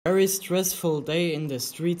Very stressful day in the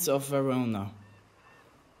streets of Verona.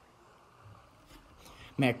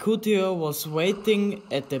 Mercutio was waiting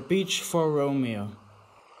at the beach for Romeo.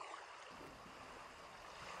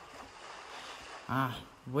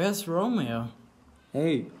 Where's Romeo?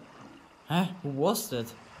 Hey, Who was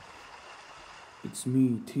that? it's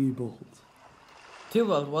me, Tybalt.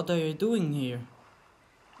 Tybalt, what are you doing here?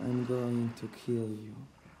 I'm going to kill you.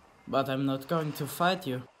 But I'm not going to fight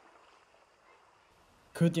you.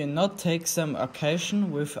 Could you not take some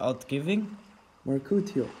occasion without giving?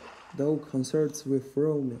 Mercutio, thou consorts with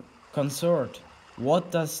Romeo. Consort,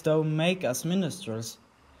 what dost thou make us minstrels?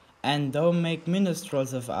 And thou make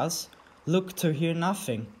minstrels of us, look to hear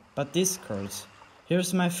nothing but discords.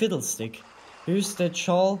 Here's my fiddlestick, here's that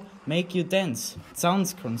shawl, make you dance.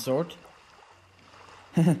 Sounds, consort.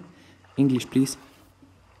 English, please.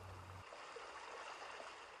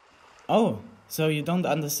 Oh, so you don't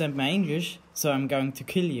understand my English, so I'm going to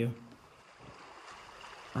kill you.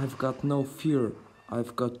 I've got no fear.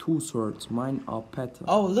 I've got two swords. Mine are better.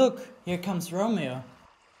 Oh, look, here comes Romeo.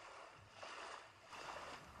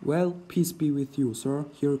 Well, peace be with you, sir.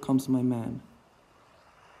 Here comes my man.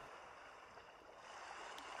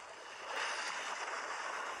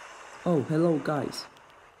 Oh, hello, guys.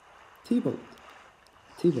 Tybalt,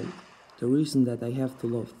 the reason that I have to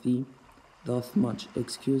love thee doth much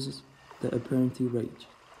excuses the apparently rage.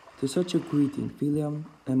 To such a greeting, filium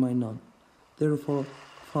am I none. Therefore,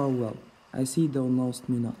 farewell. I see thou knowest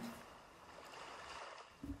me not.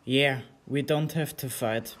 Yeah, we don't have to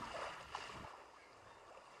fight.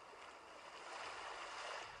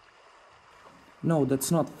 No,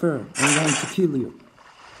 that's not fair. I'm going to kill you.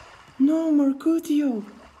 No, Mercutio.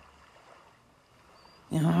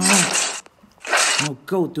 Now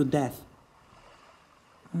go to death.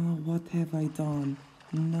 Oh, what have I done?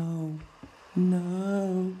 No.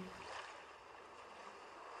 No.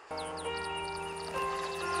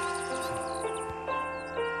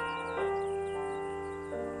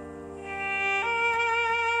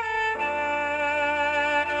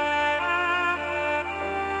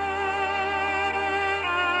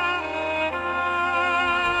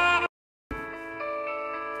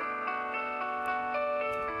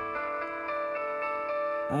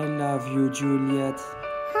 I love you, Juliet.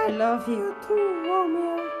 I love you too,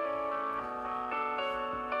 Romeo.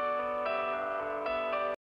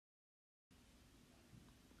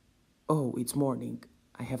 Oh, it's morning.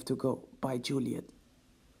 I have to go. Bye, Juliet.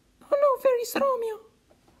 Oh no, where is Romeo?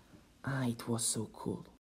 It was so cool.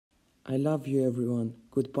 I love you, everyone.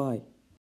 Goodbye.